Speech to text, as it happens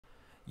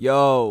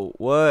Yo,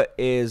 what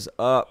is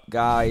up,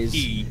 guys?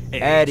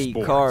 Addy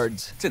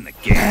Cards, it's in the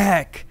game.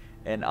 Back,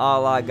 and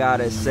all I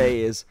gotta say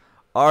is,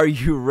 are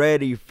you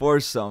ready for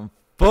some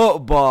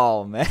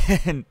football,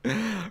 man?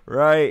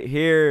 Right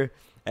here,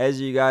 as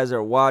you guys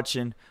are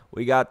watching,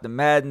 we got the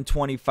Madden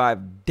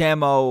 25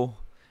 demo,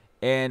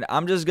 and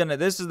I'm just gonna.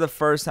 This is the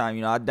first time,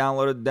 I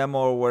downloaded the demo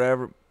or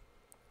whatever,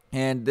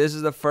 and this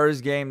is the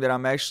first game that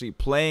I'm actually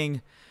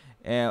playing,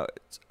 and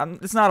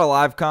it's not a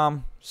live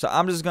com. So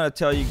I'm just going to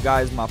tell you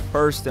guys my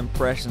first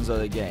impressions of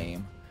the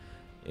game.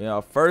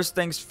 First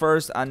things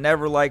first, I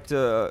never like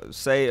to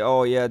say,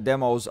 oh yeah,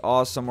 demo's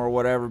awesome or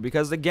whatever,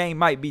 because the game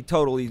might be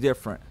totally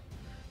different.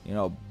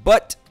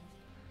 But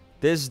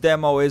this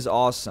demo is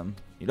awesome.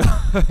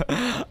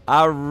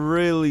 I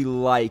really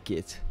like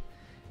it.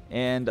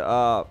 And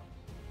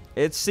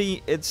it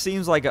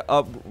seems like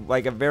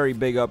a very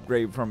big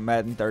upgrade from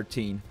Madden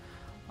 13.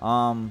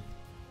 I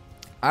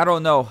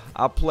don't know.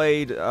 I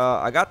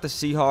got the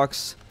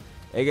Seahawks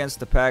against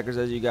the Packers.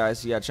 As you guys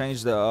see, I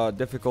changed the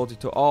difficulty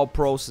to all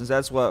pro, since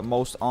that's what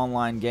most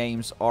online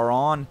games are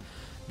on.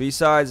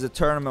 Besides, the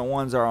tournament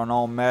ones are on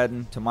all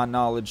Madden, to my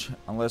knowledge,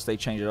 unless they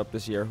change it up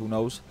this year. Who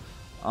knows?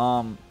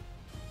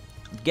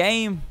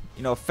 Game,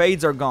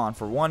 fades are gone.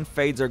 For one,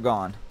 fades are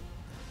gone.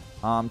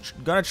 I'm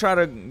gonna try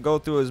to go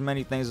through as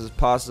many things as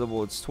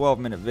possible. It's a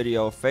 12-minute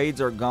video.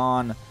 Fades are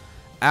gone.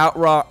 Out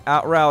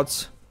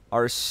routes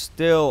are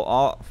still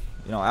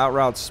out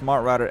routes,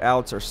 smart routed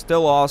outs are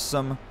still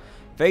awesome.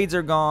 Fades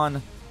are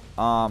gone.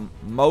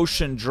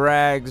 Motion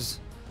drags.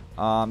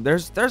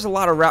 There's a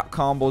lot of route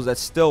combos that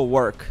still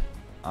work.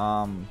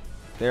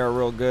 They are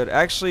real good.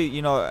 Actually,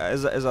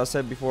 as I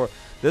said before,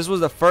 this was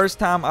the first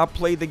time I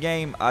played the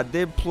game. I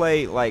did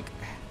play like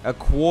a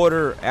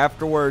quarter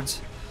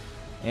afterwards,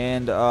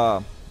 and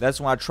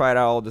that's when I tried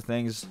out all the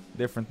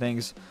different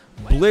things.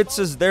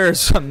 Blitzes, there's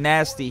some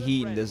nasty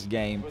heat in this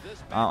game.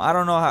 I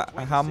don't know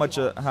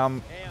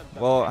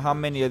how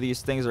many of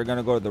these things are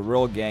gonna go to the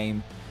real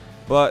game,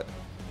 but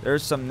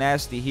there's some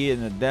nasty heat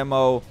in the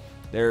demo.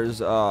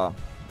 There's of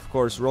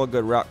course real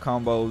good route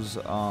combos.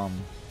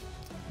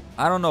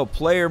 I don't know,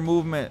 player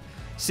movement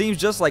seems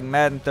just like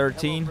Madden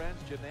 13.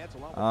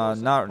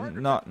 Not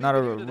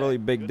a really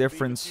big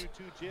difference.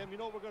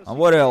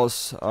 What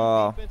else?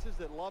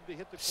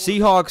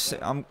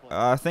 Seahawks.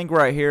 I think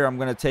right here I'm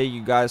gonna take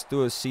you guys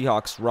through a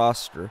Seahawks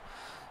roster.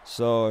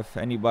 So if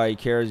anybody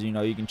cares, you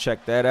can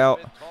check that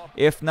out.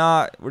 If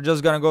not, we're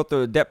just gonna go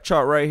through the depth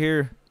chart right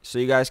here, so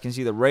you guys can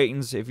see the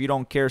ratings. If you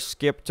don't care,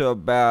 skip to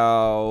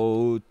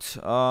about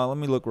let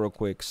me look real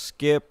quick.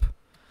 Skip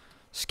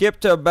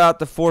to about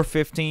the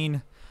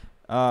 4:15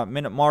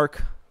 minute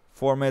mark.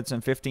 4 minutes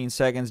and 15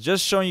 seconds.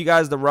 Just showing you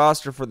guys the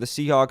roster for the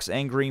Seahawks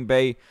and Green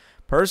Bay.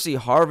 Percy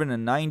Harvin a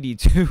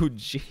 92.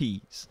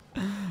 Jeez.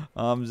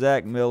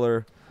 Zach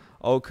Miller,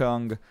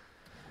 Okung.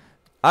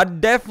 I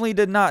definitely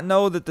did not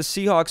know that the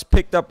Seahawks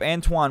picked up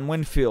Antoine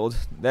Winfield.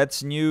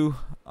 That's new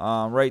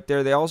right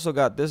there. They also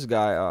got this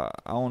guy.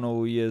 I don't know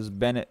who he is.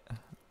 Bennett.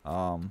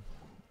 I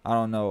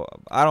don't know.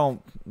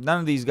 None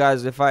of these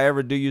guys, if I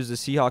ever do use the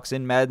Seahawks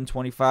in Madden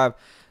 25,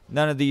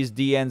 none of these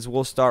DNs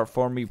will start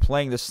for me,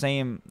 playing the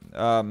same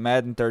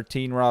Madden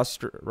 13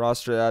 roster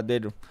that I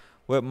did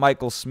with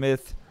Michael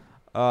Smith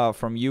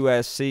from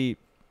USC.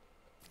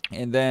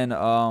 And then,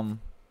 no,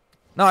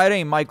 it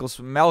ain't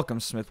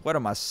Malcolm Smith. What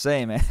am I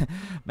saying, man?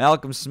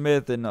 Malcolm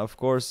Smith, and of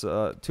course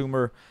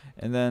Toomer.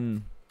 And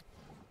then,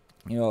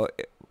 well,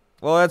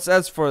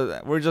 that's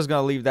for, we're just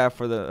gonna leave that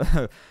for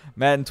the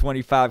Madden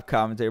 25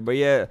 commentary. But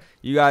yeah,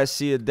 you guys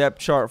see a depth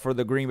chart for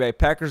the Green Bay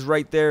Packers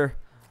right there.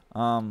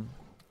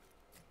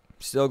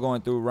 Still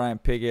going through Ryan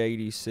Pickett,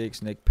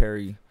 86, Nick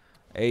Perry,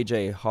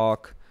 AJ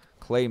Hawk,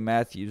 Clay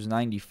Matthews,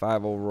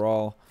 95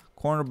 overall.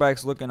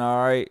 Cornerbacks looking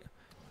all right,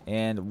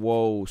 and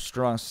whoa,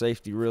 strong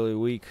safety really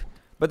weak.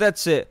 But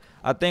that's it.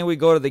 I think we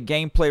go to the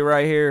gameplay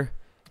right here,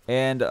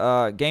 and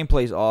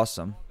gameplay is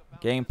awesome.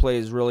 Gameplay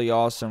is really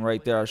awesome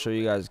right there. I'll show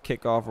you guys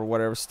kickoff or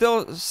whatever.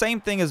 Still same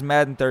thing as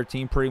Madden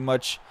 13, pretty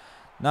much.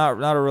 Not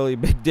a really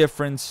big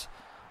difference.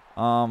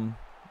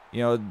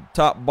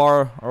 Top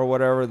bar or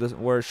whatever,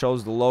 where it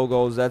shows the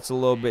logos, that's a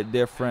little bit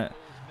different.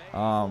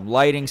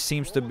 Lighting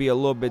seems to be a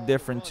little bit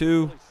different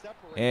too.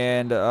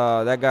 And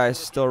that guy's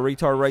still a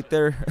retard right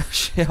there.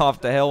 Shit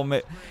off the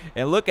helmet.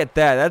 And look at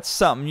that. That's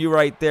something new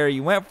right there.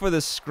 You went for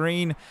the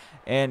screen,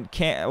 and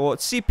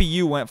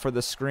CPU went for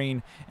the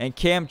screen, and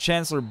Cam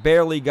Chancellor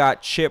barely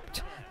got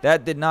chipped.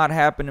 That did not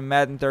happen in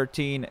Madden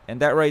 13, and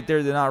that right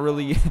there did not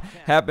really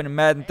happen in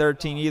Madden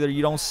 13 either.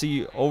 You don't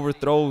see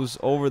overthrows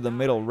over the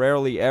middle,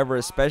 rarely ever,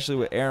 especially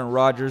with Aaron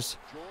Rodgers.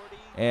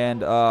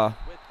 And Aaron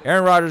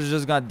Rodgers is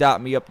just going to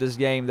dot me up this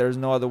game. There's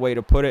no other way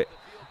to put it.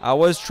 I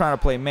was trying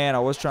to play man. I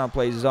was trying to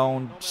play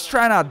zone. Just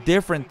trying out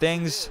different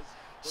things,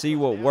 see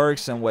what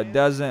works and what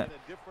doesn't.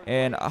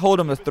 And I hold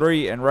him to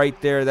 3, and right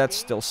there, that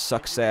still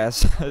sucks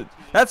ass.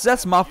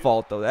 That's my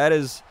fault, though. That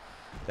is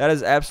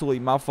absolutely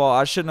my fault.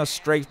 I shouldn't have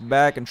strafed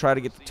back and tried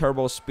to get the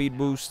turbo speed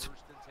boost.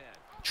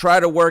 Try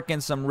to work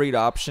in some read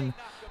option.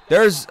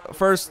 There's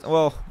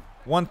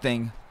one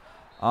thing.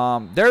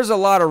 There's a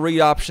lot of read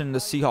option in the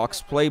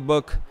Seahawks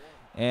playbook,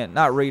 and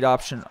not read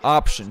option,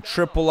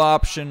 triple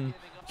option,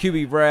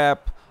 QB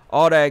wrap,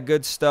 all that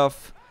good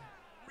stuff.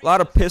 A lot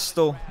of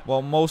pistol.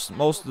 Well, most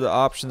of the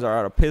options are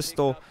out of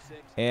pistol,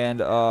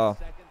 and I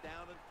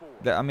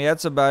mean,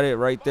 that's about it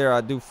right there.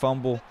 I do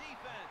fumble.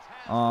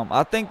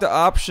 I think the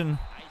option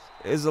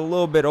is a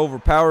little bit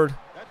overpowered,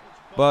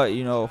 but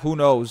you know, who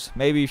knows?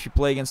 Maybe if you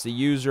play against the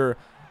user.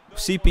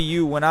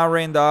 CPU, when I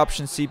ran the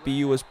option,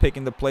 CPU was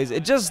picking the plays.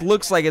 It just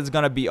looks like it's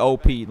gonna be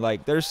OP.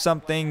 Like, there's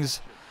some things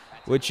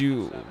which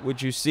you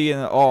see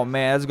and, oh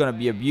man, that's gonna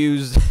be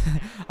abused.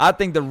 I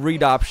think the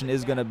read option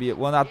is gonna be,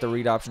 well, not the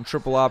read option,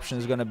 triple option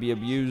is gonna be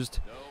abused,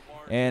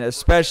 and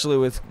especially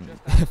with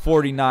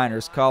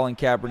 49ers, Colin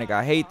Kaepernick.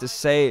 I hate to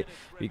say it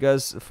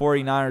because the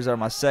 49ers are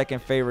my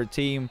second favorite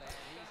team.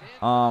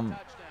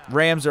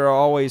 Rams are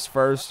always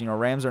first. You know,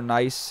 Rams are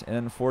nice, and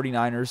then the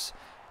 49ers.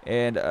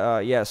 And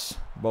yes,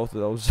 both of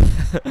those.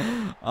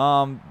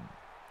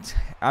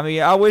 I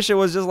mean, I wish it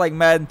was just like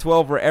Madden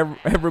 12 where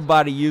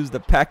everybody used the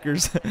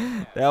Packers.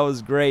 That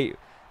was great.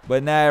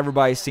 But now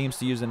everybody seems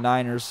to use the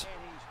Niners.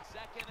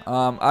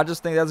 I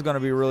just think that's going to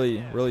be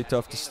really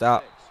tough to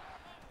stop.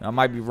 I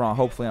might be wrong.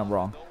 Hopefully I'm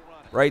wrong.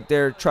 Right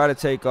there, try to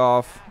take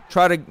off.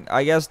 Try to,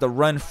 I guess, the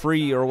run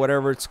free or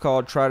whatever it's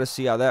called. Try to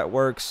see how that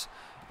works.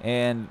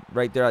 And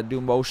right there, I do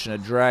motion a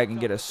drag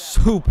and get a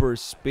super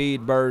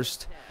speed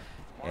burst.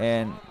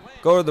 And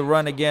go to the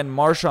run again.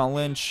 Marshawn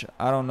Lynch,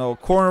 I don't know.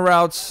 Corner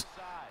routes,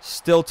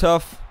 still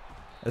tough,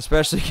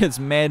 especially against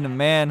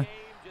man-to-man.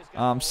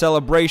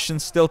 Celebration,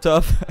 still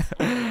tough.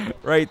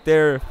 Right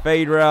there,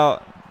 fade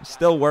route,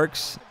 still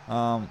works.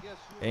 And,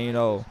 you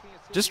know,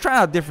 just trying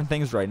out different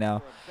things right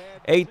now.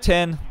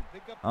 8-10.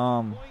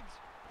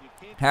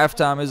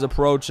 Halftime is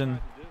approaching.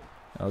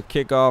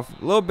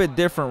 Kickoff, a little bit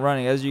different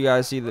running. As you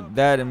guys see,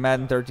 that in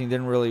Madden 13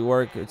 didn't really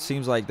work. It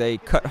seems like they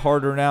cut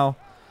harder now.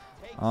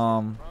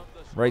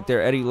 Right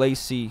there, Eddie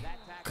Lacy.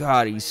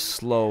 God, he's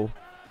slow.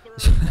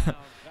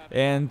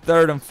 And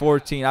 3rd and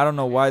 14. I don't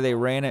know why they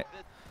ran it,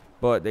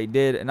 but they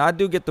did. And I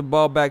do get the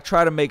ball back.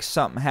 Try to make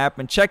something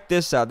happen. Check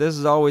this out. This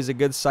is always a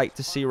good sight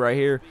to see right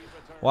here.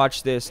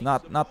 Watch this.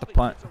 Not the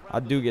punt. I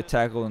do get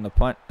tackled in the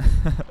punt.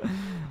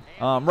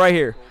 Right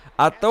here.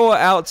 I throw an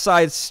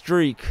outside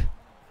streak.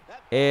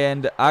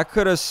 And I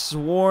could have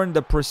sworn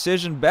the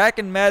precision back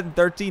in Madden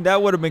 13,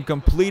 that would have been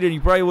completed. You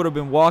probably would have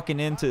been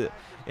walking into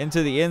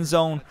the end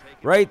zone.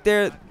 Right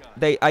there,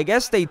 I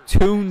guess they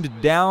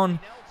tuned down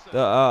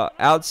the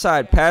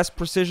outside pass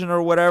precision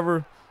or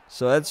whatever.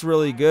 So that's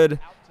really good.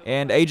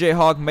 And AJ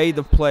Hawk made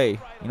the play.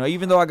 You know,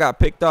 even though I got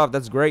picked off,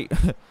 that's great.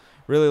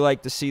 Really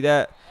like to see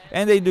that.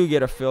 And they do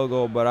get a field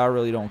goal, but I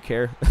really don't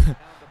care.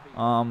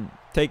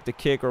 Take the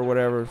kick or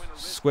whatever,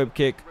 squib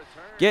kick.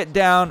 Get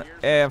down,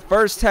 and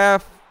first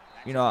half,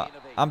 you know,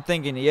 I'm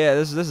thinking, yeah,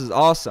 this is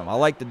awesome. I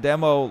like the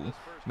demo.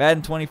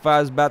 Madden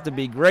 25 is about to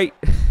be great.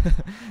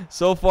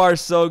 So far,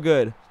 so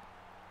good.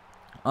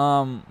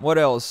 What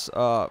else?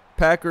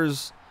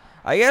 Packers,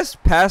 I guess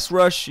pass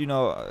rush, you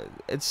know,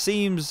 it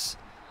seems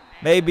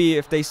maybe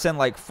if they send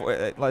like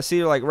 4, let's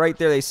see, like right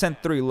there, they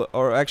sent 3,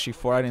 or actually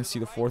 4. I didn't see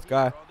the 4th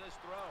guy.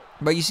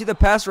 But you see the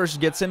pass rush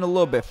gets in a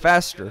little bit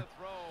faster.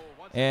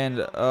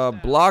 And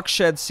block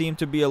shed seem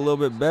to be a little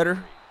bit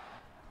better.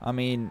 I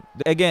mean,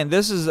 again,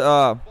 this is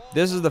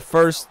the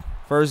first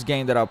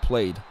game that I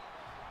played.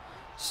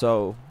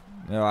 So,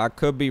 you know, I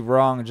could be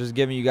wrong. Just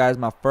giving you guys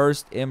my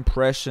first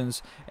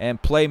impressions. And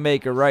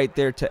playmaker right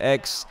there to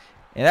X.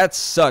 And that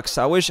sucks.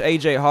 I wish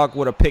AJ Hawk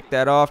would have picked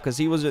that off because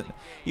he was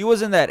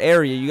in that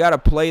area. You got to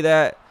play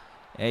that.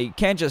 And you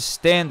can't just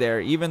stand there.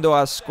 Even though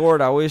I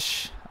scored, I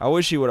wish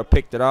he would have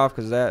picked it off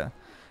because that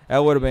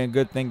would have been a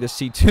good thing to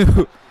see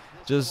too.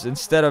 Just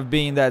instead of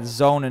being that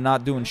zone and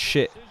not doing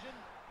shit.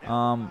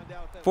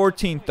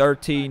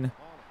 14-13.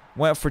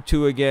 Went for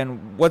 2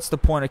 again. What's the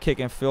point of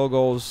kicking field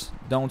goals?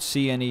 Don't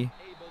see any.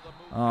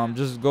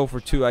 Just go for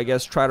 2, I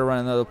guess. Try to run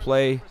another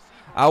play.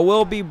 I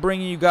will be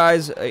bringing you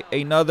guys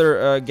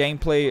another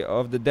gameplay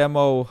of the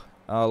demo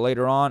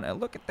later on. And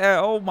look at that.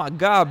 Oh, my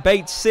God.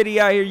 Bait City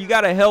out here. You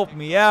got to help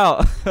me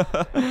out.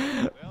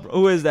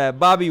 Who is that?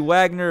 Bobby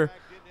Wagner.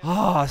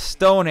 Oh,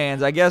 stone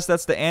hands. I guess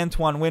that's the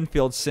Antoine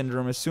Winfield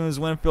syndrome. As soon as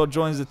Winfield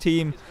joins the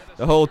team,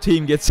 the whole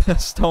team gets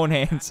stone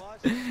hands.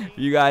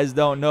 You guys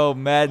don't know,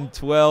 Madden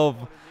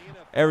 12,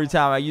 every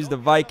time I use the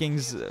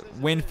Vikings,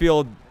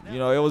 Winfield, you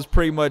know, it was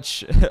pretty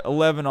much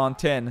 11 on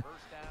 10.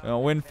 You know,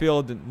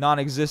 Winfield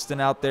non-existent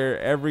out there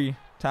every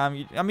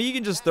time. I mean, you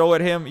can just throw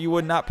at him. You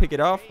would not pick it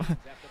off.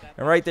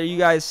 And right there, you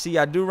guys see,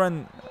 I do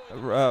run,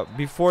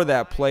 before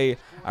that play,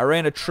 I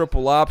ran a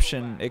triple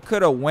option. It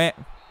could have went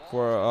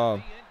for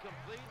a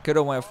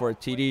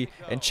TD.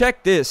 And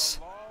check this.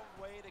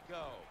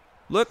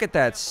 Look at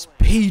that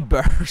speed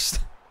burst.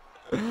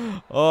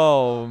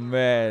 Oh,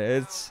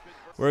 man.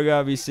 We're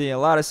going to be seeing a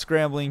lot of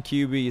scrambling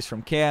QBs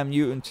from Cam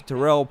Newton to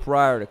Terrell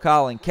Pryor to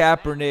Colin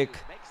Kaepernick,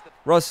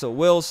 Russell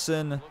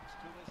Wilson,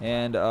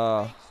 and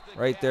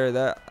right there,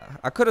 that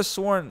I could have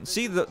sworn.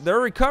 See, their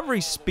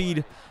recovery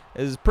speed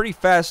is pretty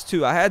fast,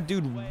 too. I had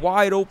dude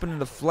wide open in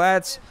the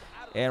flats,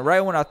 And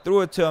right when I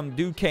threw it to him,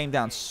 dude came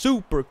down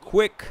super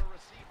quick.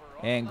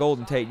 And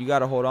Golden Tate, you got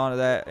to hold on to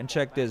that. And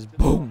check this.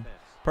 Boom.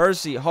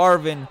 Percy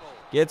Harvin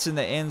gets in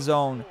the end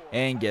zone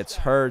and gets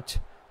hurt.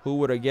 Who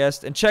would have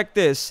guessed? And check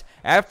this.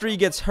 After he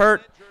gets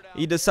hurt,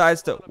 he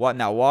decides to, what?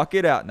 Now walk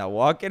it out. Now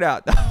walk it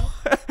out.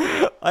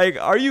 Like,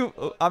 are you,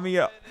 I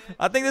mean,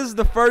 I think this is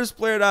the first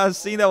player that I've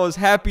seen that was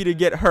happy to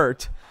get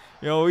hurt.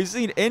 You know, we've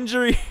seen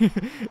injury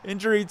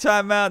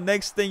timeout.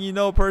 Next thing you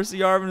know, Percy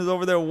Harvin is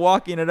over there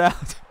walking it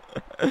out.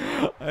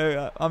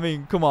 I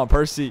mean, come on,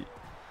 Percy.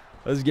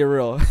 Let's get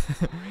real.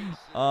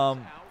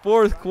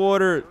 Fourth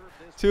quarter,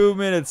 2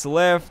 minutes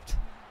left.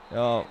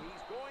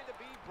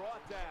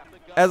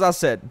 As I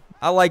said,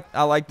 I like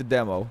the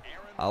demo.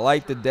 I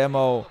like the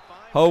demo.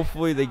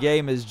 Hopefully the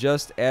game is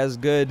just as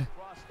good.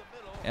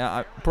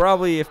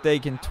 Probably if they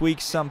can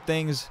tweak some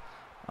things.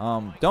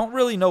 Don't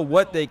really know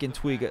what they can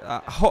tweak.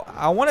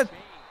 I want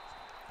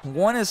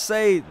to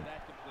say,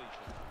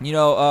 you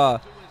know,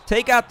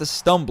 take out the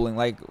stumbling.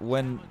 Like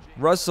when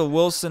Russell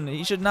Wilson,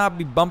 he should not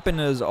be bumping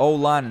his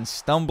O-line and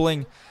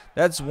stumbling.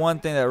 That's one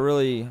thing that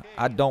really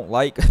I don't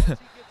like.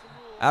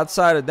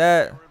 Outside of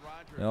that,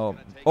 you know,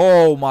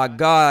 oh my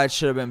God, it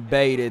should have been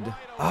baited.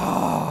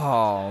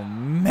 Oh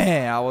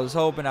man, I was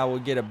hoping I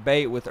would get a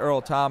bait with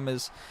Earl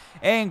Thomas,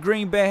 and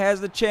Green Bay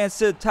has the chance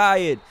to tie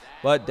it,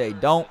 but they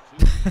don't.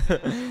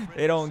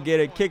 They don't get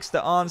it. Kicks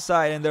the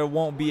onside, and there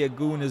won't be a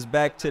Goonis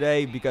back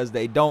today because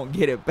they don't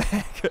get it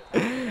back.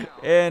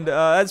 And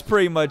that's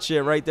pretty much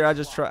it right there. I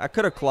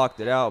could have clocked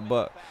it out,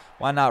 but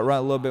why not run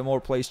a little bit more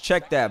plays?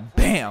 Check that.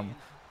 Bam.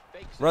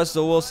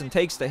 Russell Wilson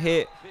takes the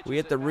hit. We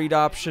hit the read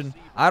option.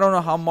 I don't know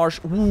how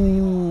Marshall.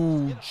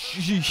 Ooh,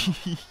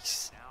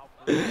 jeez.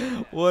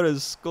 What a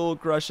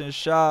skull-crushing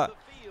shot.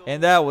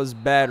 And that was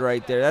bad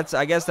right there.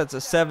 I guess that's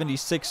a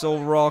 76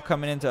 overall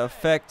coming into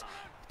effect.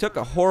 Took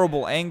a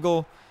horrible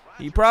angle.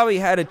 He probably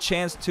had a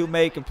chance to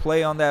make a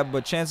play on that,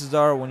 but chances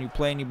are when you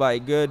play anybody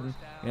good,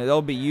 you know,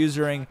 they'll be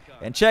usering.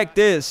 And check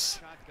this.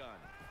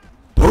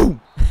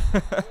 Boom.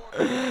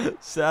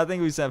 So I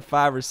think we sent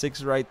 5 or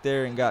 6 right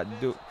there and got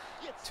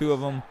 2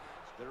 of them.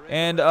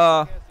 And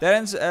I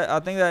think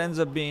that ends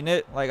up being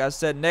it. Like I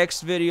said,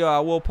 next video I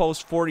will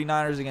post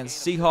 49ers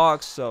against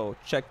Seahawks, so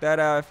check that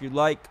out if you'd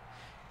like.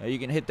 You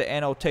can hit the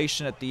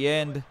annotation at the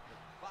end,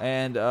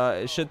 and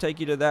it should take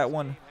you to that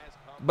one.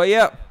 But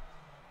yeah,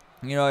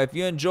 you know, if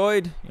you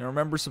enjoyed, you know,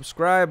 remember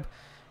subscribe.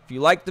 If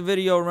you liked the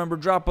video, remember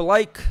drop a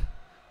like,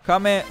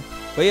 comment.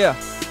 But yeah,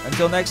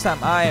 until next time,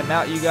 I am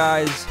out, you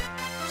guys.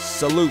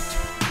 Salute.